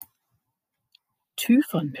two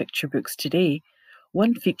fun picture books today,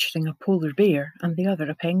 one featuring a polar bear and the other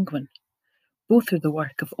a penguin. Both are the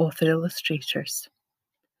work of author illustrators.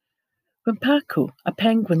 When Paco, a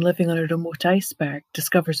penguin living on a remote iceberg,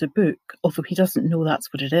 discovers a book, although he doesn't know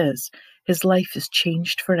that's what it is, his life is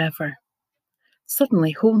changed forever.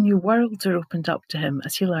 Suddenly, whole new worlds are opened up to him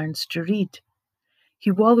as he learns to read.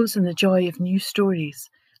 He wallows in the joy of new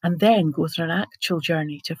stories and then goes on an actual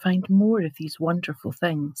journey to find more of these wonderful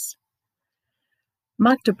things.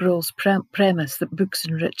 Magda Brohl's premise that books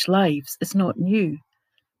enrich lives is not new,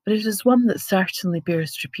 but it is one that certainly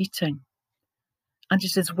bears repeating. And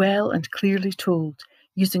it is well and clearly told,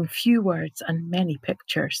 using few words and many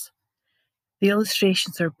pictures. The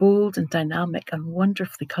illustrations are bold and dynamic and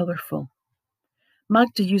wonderfully colourful.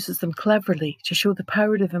 Magda uses them cleverly to show the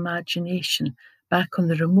power of imagination back on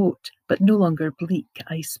the remote but no longer bleak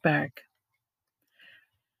iceberg.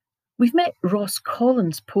 We've met Ross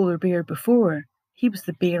Collins' polar bear before. He was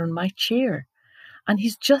the bear on my chair, and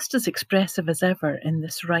he's just as expressive as ever in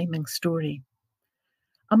this rhyming story.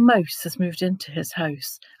 A mouse has moved into his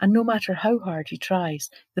house, and no matter how hard he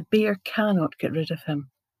tries, the bear cannot get rid of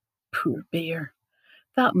him. Poor bear.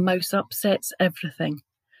 That mouse upsets everything,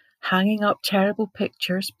 hanging up terrible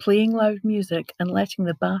pictures, playing loud music, and letting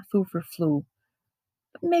the bath overflow.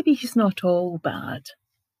 But maybe he's not all bad.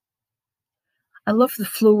 I love the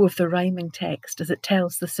flow of the rhyming text as it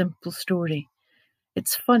tells the simple story.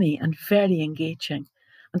 It's funny and very engaging,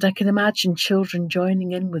 and I can imagine children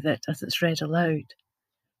joining in with it as it's read aloud.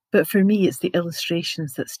 But for me, it's the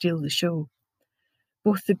illustrations that steal the show.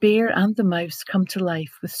 Both the bear and the mouse come to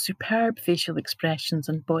life with superb facial expressions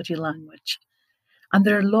and body language. And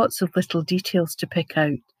there are lots of little details to pick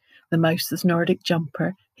out. The mouse's Nordic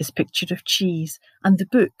jumper, his picture of cheese, and the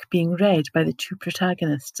book being read by the two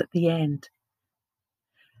protagonists at the end.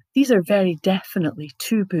 These are very definitely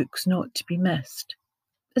two books not to be missed.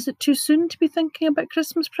 Is it too soon to be thinking about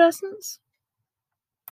Christmas presents?